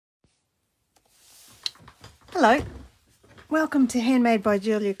Hello, welcome to Handmade by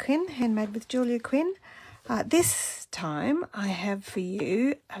Julia Quinn, Handmade with Julia Quinn. This time I have for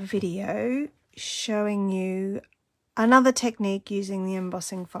you a video showing you another technique using the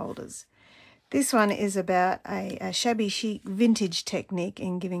embossing folders. This one is about a shabby chic vintage technique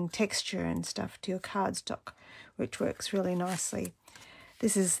in giving texture and stuff to your cardstock, which works really nicely.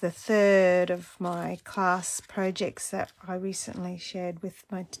 This is the third of my class projects that I recently shared with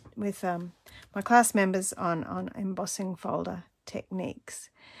my class members on embossing folder techniques.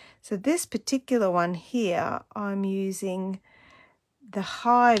 So this particular one here, I'm using the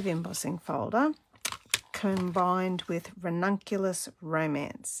Hive embossing folder combined with Ranunculus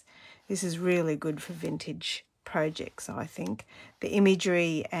Romance. This is really good for vintage projects, I think. The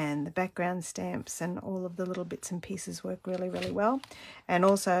imagery and the background stamps and all of the little bits and pieces work really, really well. And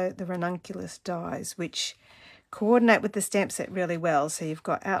also the ranunculus dies, which coordinate with the stamp set really well. So you've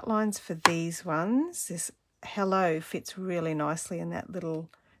got outlines for these ones. This hello fits really nicely in that little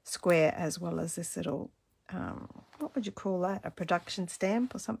square, as well as this little, what would you call that? A production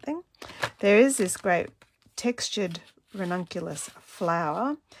stamp or something. There is this great textured ranunculus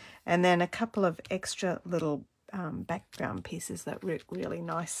flower, and then a couple of extra little background pieces that work really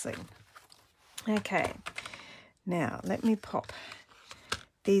nicely. Okay, now let me pop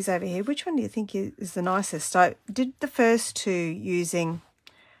these over here. Which one do you think is the nicest? I did the first two using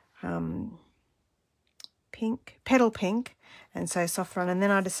petal pink and so saffron, and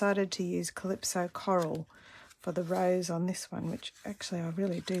then I decided to use Calypso Coral for the rose on this one, which actually I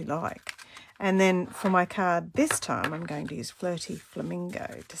really do like. And then for my card this time, I'm going to use Flirty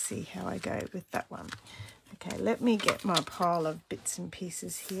Flamingo to see how I go with that one. Okay, let me get my pile of bits and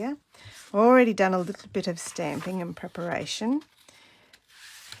pieces here. I've already done a little bit of stamping and preparation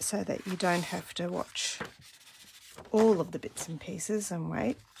so that you don't have to watch all of the bits and pieces and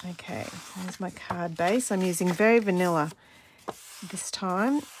wait. Okay, here's my card base. I'm using Very Vanilla this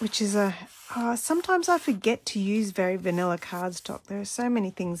time, which is sometimes I forget to use Very Vanilla cardstock. There are so many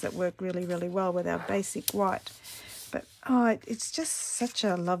things that work really, really well with our basic white, but it's just such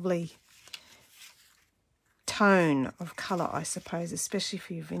a lovely tone of colour, I suppose, especially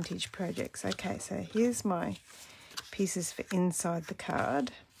for your vintage projects. Okay, so here's my pieces for inside the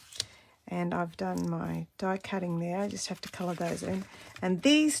card, and I've done my die cutting there. I just have to colour those in. And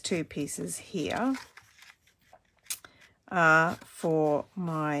these two pieces here are for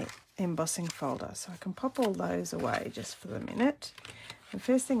my embossing folder, so I can pop all those away just for the minute. The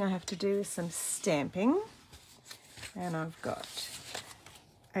first thing I have to do is some stamping, and I've got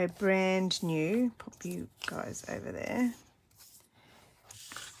a brand new, pop you guys over there,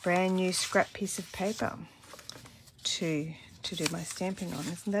 brand new scrap piece of paper to do my stamping on.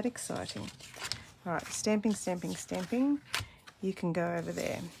 Isn't that exciting? All right, stamping. You can go over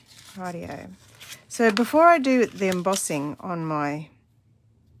there. Rightio. So before I do the embossing on my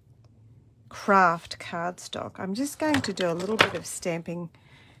craft cardstock, I'm just going to do a little bit of stamping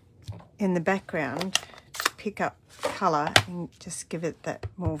in the background to pick up colour and just give it that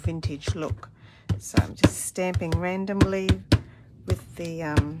more vintage look. So I'm just stamping randomly with the,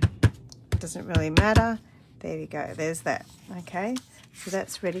 it doesn't really matter. There we go, there's that. Okay, so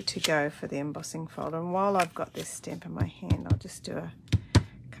that's ready to go for the embossing folder. And while I've got this stamp in my hand, I'll just do a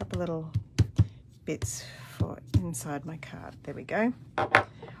couple little bits for inside my card. There we go.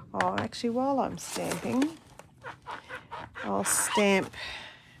 Oh, actually, while I'm stamping, I'll stamp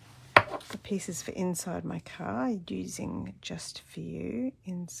the pieces for inside my card using Just For You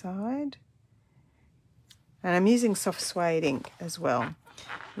inside. And I'm using soft suede ink as well,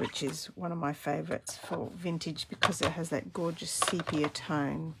 which is one of my favourites for vintage because it has that gorgeous sepia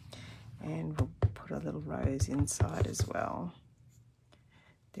tone. And we'll put a little rose inside as well.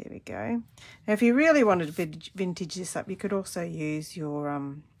 There we go. Now, if you really wanted to vintage this up, you could also use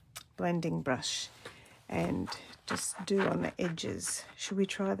your blending brush and just do on the edges. Should we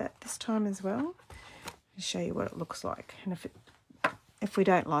try that this time as well? I'll show you what it looks like. And if we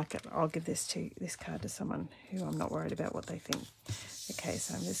don't like it, I'll give this card to someone who I'm not worried about what they think. Okay,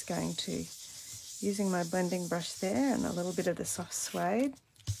 so I'm just going to, using my blending brush there and a little bit of the soft suede,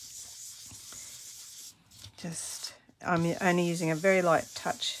 I'm only using a very light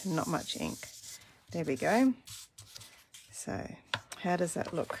touch and not much ink. There we go. So how does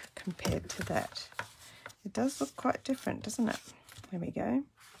that look compared to that? It does look quite different, doesn't it? There we go.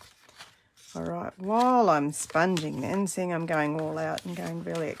 All right, while I'm sponging then, seeing I'm going all out and going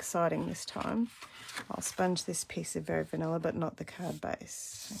really exciting this time, I'll sponge this piece of Very Vanilla, but not the card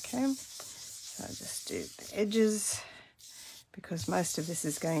base. Okay, so I just do the edges because most of this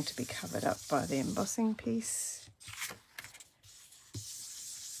is going to be covered up by the embossing piece.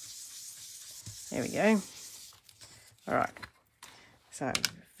 There we go. All right, so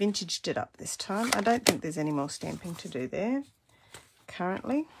vintaged it up this time. I don't think there's any more stamping to do there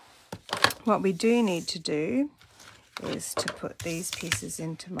currently. What we do need to do is to put these pieces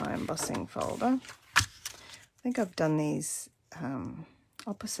into my embossing folder. I think I've done these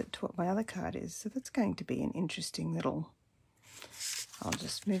opposite to what my other card is, so that's going to be an interesting little... I'll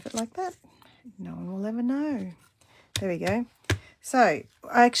just move it like that. No one will ever know. There we go. So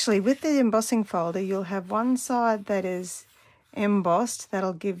actually with the embossing folder, you'll have one side that is embossed.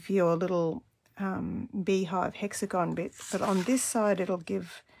 That'll give you a little beehive hexagon bit, but on this side it'll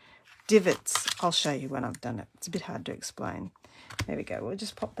give divots. I'll show you when I've done it. It's a bit hard to explain. There we go. We'll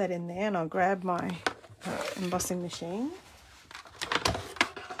just pop that in there and I'll grab my embossing machine.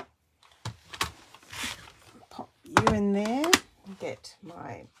 Pop you in there. Get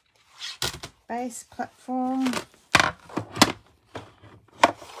my base platform.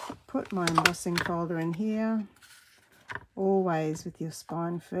 Put my embossing folder in here. Always with your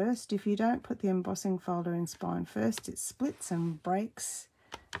spine first. If you don't put the embossing folder in spine first, it splits and breaks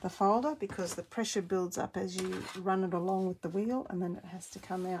the folder because the pressure builds up as you run it along with the wheel, and then it has to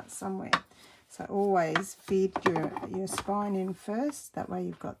come out somewhere. So always feed your spine in first. That way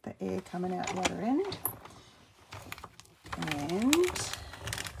you've got the air coming out the other end. And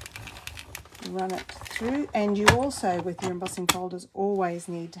run it through. And you also, with your embossing folders, always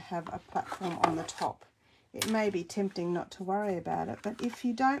need to have a platform on the top. It may be tempting not to worry about it, but if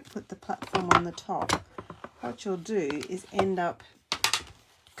you don't put the platform on the top, what you'll do is end up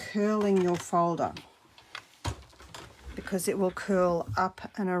curling your folder, because it will curl up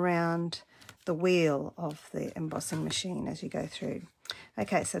and around the wheel of the embossing machine as you go through.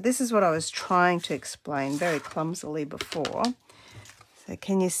 Okay, so this is what I was trying to explain very clumsily before. So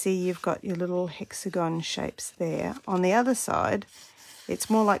can you see you've got your little hexagon shapes there? On the other side, it's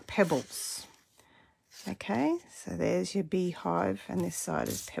more like pebbles. Okay, so there's your beehive and this side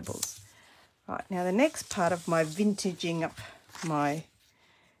is pebbles. Right, now the next part of my vintaging up my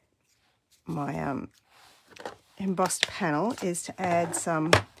embossed panel is to add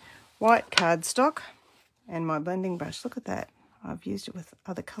some white cardstock and my blending brush. Look at that. I've used it with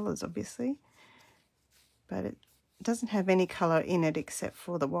other colours, obviously, but it doesn't have any colour in it except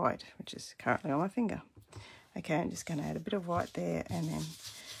for the white, which is currently on my finger. Okay, I'm just going to add a bit of white there, and then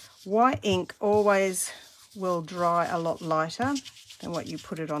white ink always will dry a lot lighter than what you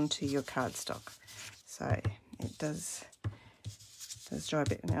put it onto your cardstock. So it does dry a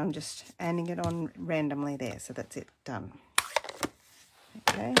bit. Now I'm just adding it on randomly there, so that's it, done.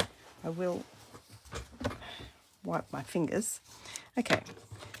 Okay, I will wipe my fingers. Okay,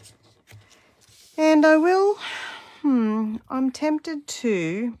 and I will, I'm tempted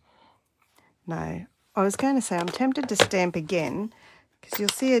to, no, I was going to say I'm tempted to stamp again, because you'll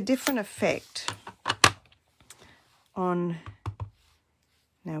see a different effect on,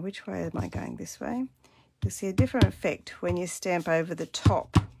 now which way am I going? This way? You'll see a different effect when you stamp over the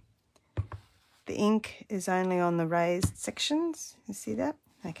top. The ink is only on the raised sections. You see that?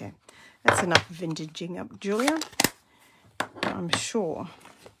 Okay, that's enough vintaging up, Julia, I'm sure.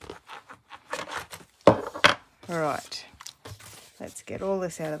 All right, let's get all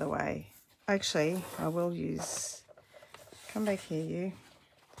this out of the way. Actually, I will use, come back here you,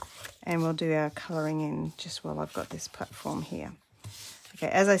 and we'll do our colouring in just while I've got this platform here. Okay,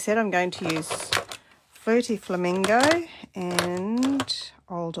 as I said, I'm going to use Fruity Flamingo and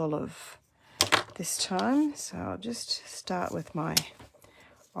Old Olive this time. So I'll just start with my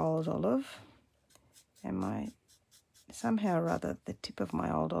Old Olive, and my, somehow or other, the tip of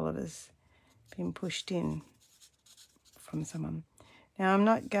my Old Olive has been pushed in from someone. Now I'm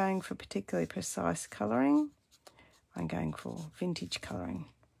not going for particularly precise colouring, I'm going for vintage colouring.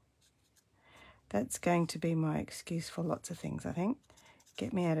 That's going to be my excuse for lots of things, I think.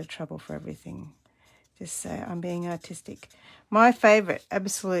 Get me out of trouble for everything. Just say I'm being artistic. My favourite,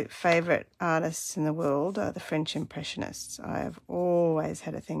 absolute favourite artists in the world are the French Impressionists. I have always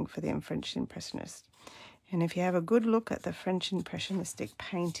had a thing for the French Impressionists. And if you have a good look at the French Impressionistic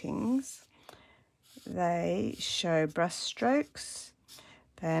paintings, they show brush strokes.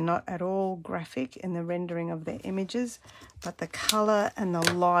 They are not at all graphic in the rendering of their images, but the colour and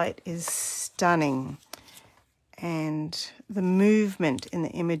the light is stunning. And the movement in the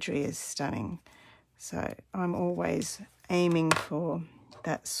imagery is stunning. So I'm always aiming for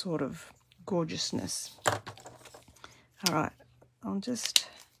that sort of gorgeousness. All right, I'll just,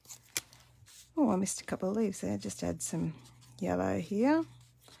 oh, I missed a couple of leaves there. Just add some yellow here.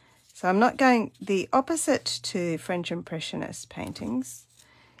 So I'm not going, the opposite to French Impressionist paintings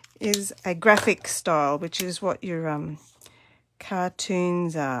is a graphic style, which is what your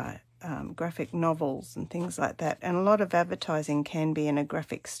cartoons are. graphic novels and things like that. And a lot of advertising can be in a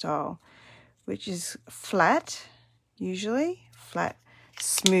graphic style, which is flat, usually flat,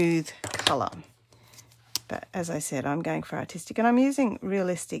 smooth colour. But as I said, I'm going for artistic, and I'm using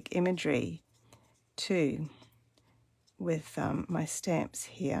realistic imagery too with my stamps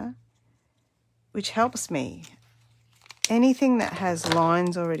here, which helps me. Anything that has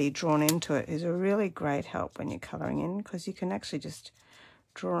lines already drawn into it is a really great help when you're colouring in, because you can actually just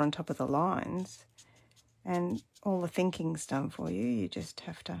draw on top of the lines and all the thinking's done for you. You just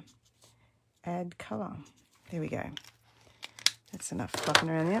have to add colour. There we go. That's enough flopping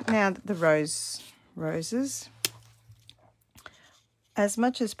around there. Now the roses. As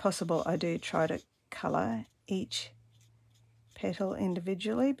much as possible, I do try to colour each petal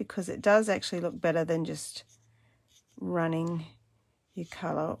individually, because it does actually look better than just running your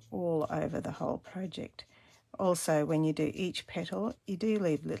colour all over the whole project. Also, when you do each petal, you do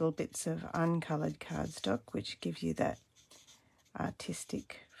leave little bits of uncoloured cardstock, which gives you that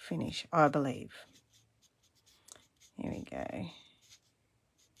artistic finish, I believe. Here we go.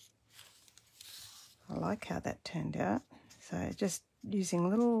 I like how that turned out. So just using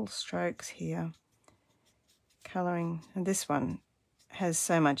little strokes here, colouring. And this one has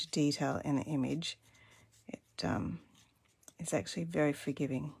so much detail in the image. It's actually very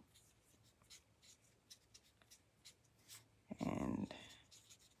forgiving. And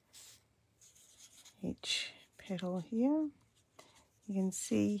each petal here, you can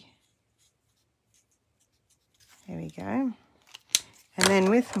see, there we go. And then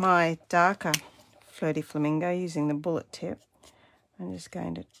with my darker Flirty Flamingo, using the bullet tip, I'm just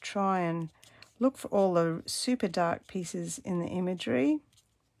going to try and look for all the super dark pieces in the imagery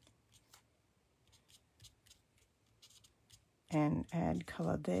and add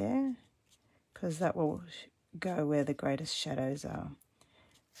colour there, because that will go where the greatest shadows are.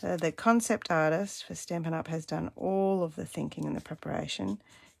 So the concept artist for Stampin' Up! Has done all of the thinking and the preparation,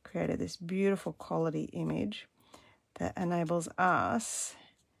 created this beautiful quality image that enables us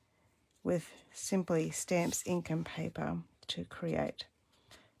with simply stamps, ink and paper to create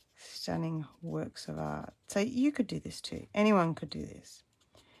stunning works of art. So you could do this too. Anyone could do this.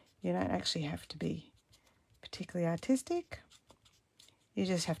 You don't actually have to be particularly artistic. You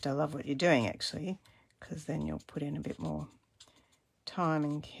just have to love what you're doing, actually, because then you'll put in a bit more time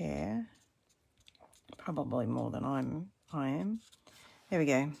and care, probably more than I am. There we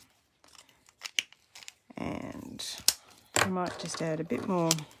go. And I might just add a bit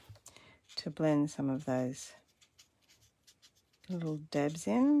more to blend some of those little dabs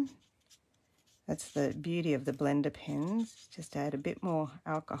in. That's the beauty of the blender pens. Just add a bit more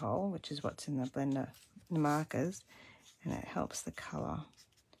alcohol, which is what's in the blender, the markers, and it helps the colour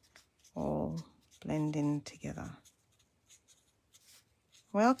all blend in together.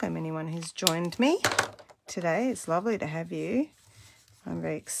 Welcome anyone who's joined me today. It's lovely to have you. I'm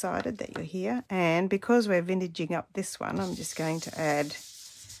very excited that you're here. And because we're vintaging up this one, I'm just going to add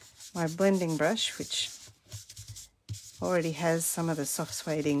my blending brush, which already has some of the soft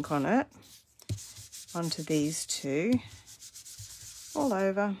suede ink on it, onto these two, all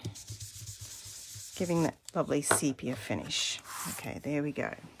over, giving that lovely sepia finish. Okay, there we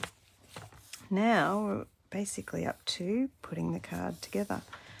go. Now we're basically up to putting the card together.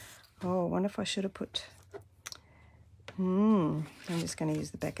 Oh, I wonder if I should have put... I'm just going to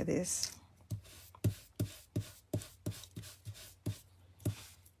use the back of this.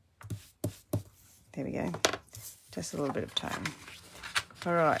 There we go. Just a little bit of tone.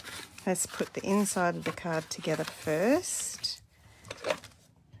 All right, let's put the inside of the card together first.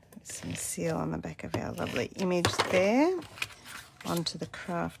 Some seal on the back of our lovely image there. Onto the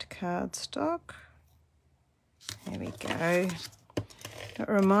craft cardstock. There we go. It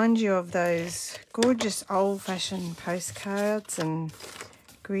reminds you of those gorgeous old-fashioned postcards and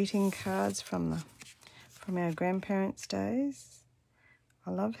greeting cards from our grandparents' days.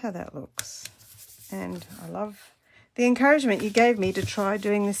 I love how that looks, and I love the encouragement you gave me to try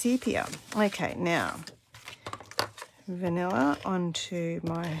doing the sepia. Okay, now vanilla onto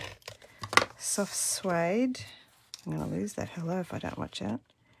my soft suede. I'm going to lose that hello if I don't watch out.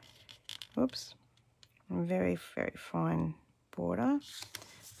 Whoops. Very, very fine border.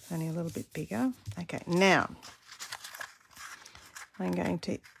 Only a little bit bigger. Okay, now I'm going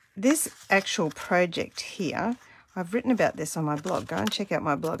to... This actual project here, I've written about this on my blog. Go and check out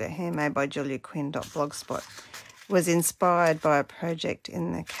my blog at handmadebyjuliaquinn.blogspot. Was inspired by a project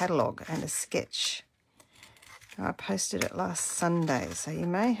in the catalogue and a sketch. I posted it last Sunday, so you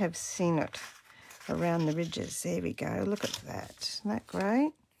may have seen it around the ridges. There we go. Look at that. Isn't that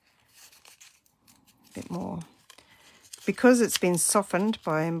great? A bit more because it's been softened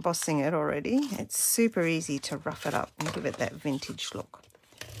by embossing it already, it's super easy to rough it up and give it that vintage look.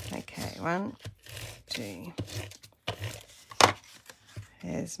 Okay, 1, 2.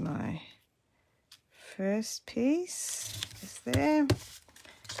 There's my first piece, just there.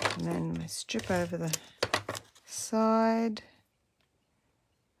 And then my strip over the side.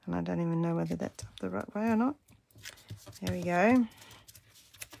 And I don't even know whether that's up the right way or not. There we go.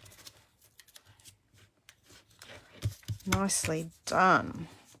 Nicely done.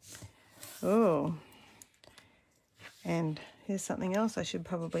 Oh, and here's something else I should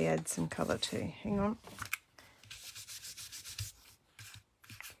probably add some colour to. Hang on.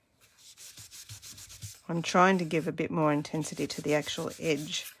 I'm trying to give a bit more intensity to the actual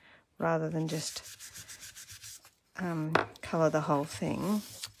edge rather than just colour the whole thing.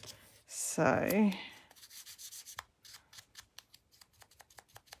 So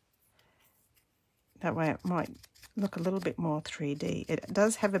that way it might look a little bit more 3D. It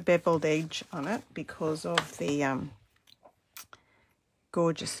does have a beveled edge on it because of the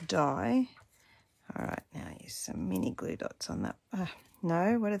gorgeous dye. All right, now use some mini glue dots on that.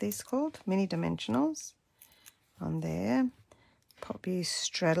 No, what are these called? Mini dimensionals on there. Pop you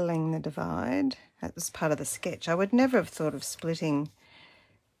straddling the divide. That was part of the sketch. I would never have thought of splitting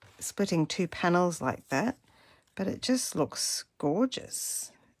 2 panels like that, but it just looks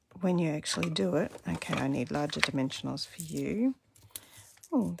gorgeous when you actually do it. Okay, I need larger dimensionals for you.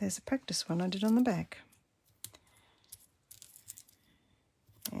 Oh, there's a practice one I did on the back.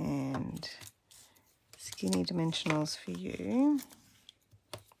 And skinny dimensionals for you.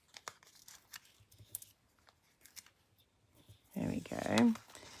 There we go.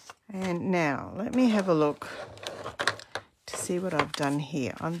 And now let me have a look to see what I've done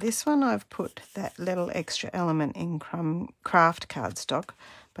here. On this one I've put that little extra element in craft cardstock,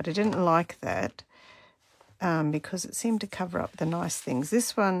 but I didn't like that because it seemed to cover up the nice things.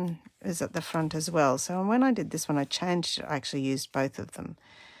 This one is at the front as well, so when I did this one I changed it. I actually used both of them,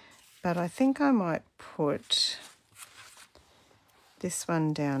 but I think I might put this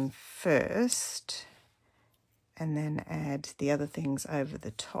one down first and then add the other things over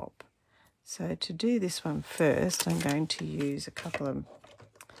the top. So to do this one first, I'm going to use a couple of,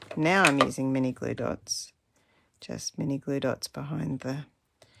 now I'm using mini glue dots, just mini glue dots behind the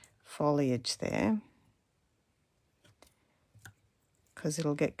foliage there, because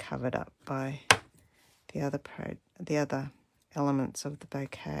it'll get covered up by the other elements of the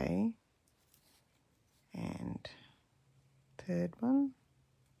bouquet. And third one,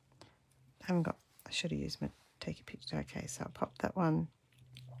 I should have used my take a picture. Okay, so I'll pop that one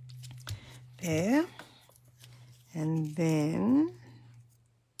there, and then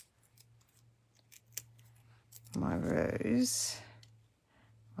my rose,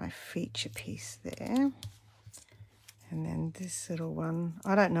 my feature piece there, and then this little one.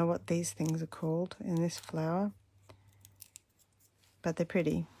 I don't know what these things are called in this flower, but they're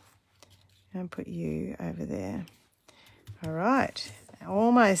pretty. And put you over there. All right,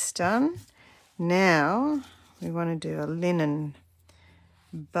 almost done. Now we want to do a linen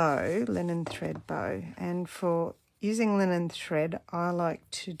thread bow, and for using linen thread I like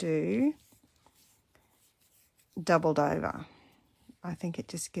to do doubled over. I think it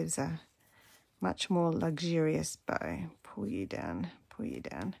just gives a much more luxurious bow. Pull you down.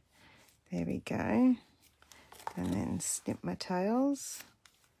 There we go. And then snip my tails.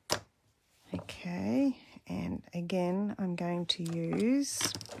 Okay, and again I'm going to use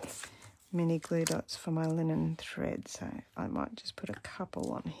mini glue dots for my linen thread, so I might just put a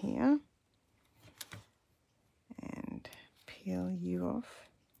couple on here and peel you off,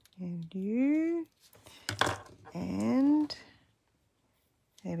 and you, and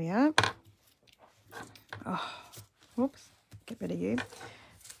there we are. Oh, whoops, get rid of you.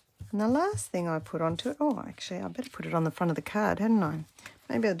 And the last thing I put onto it, oh actually I better put it on the front of the card, hadn't I?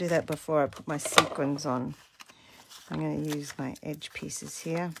 Maybe I'll do that before I put my sequins on. I'm going to use my edge pieces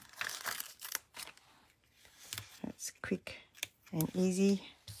here. That's quick and easy.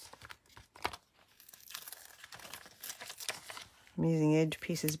 I'm using edge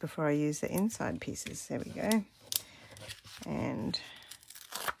pieces before I use the inside pieces. There we go. And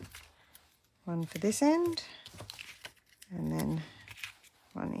one for this end, and then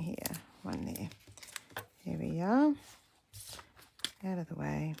one here, one there. Here we are. Out of the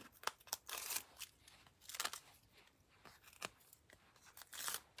way.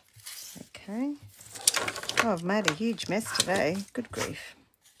 Okay. Oh, I've made a huge mess today. Good grief.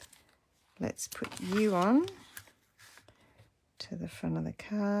 Let's put you on to the front of the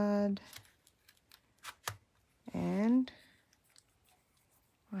card. And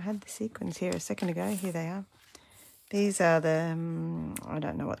I had the sequins here a second ago. Here they are. These are the, I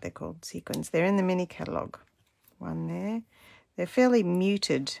don't know what they're called, sequins. They're in the mini catalogue. One there. They're fairly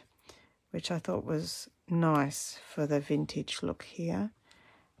muted, which I thought was nice for the vintage look here.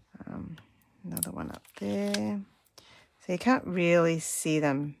 Another one up there. So you can't really see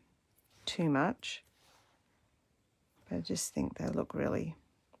them too much. But I just think they look really,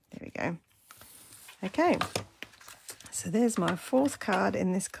 there we go. Okay. So there's my 4th card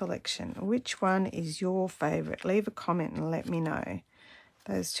in this collection. Which one is your favourite? Leave a comment and let me know.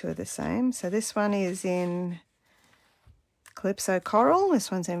 Those two are the same. So this one is in Calypso Coral.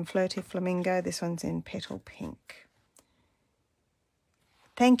 This one's in Flirty Flamingo. This one's in Petal Pink.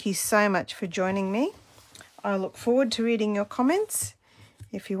 Thank you so much for joining me. I look forward to reading your comments.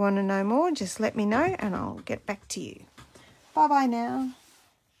 If you want to know more, just let me know and I'll get back to you. Bye-bye now.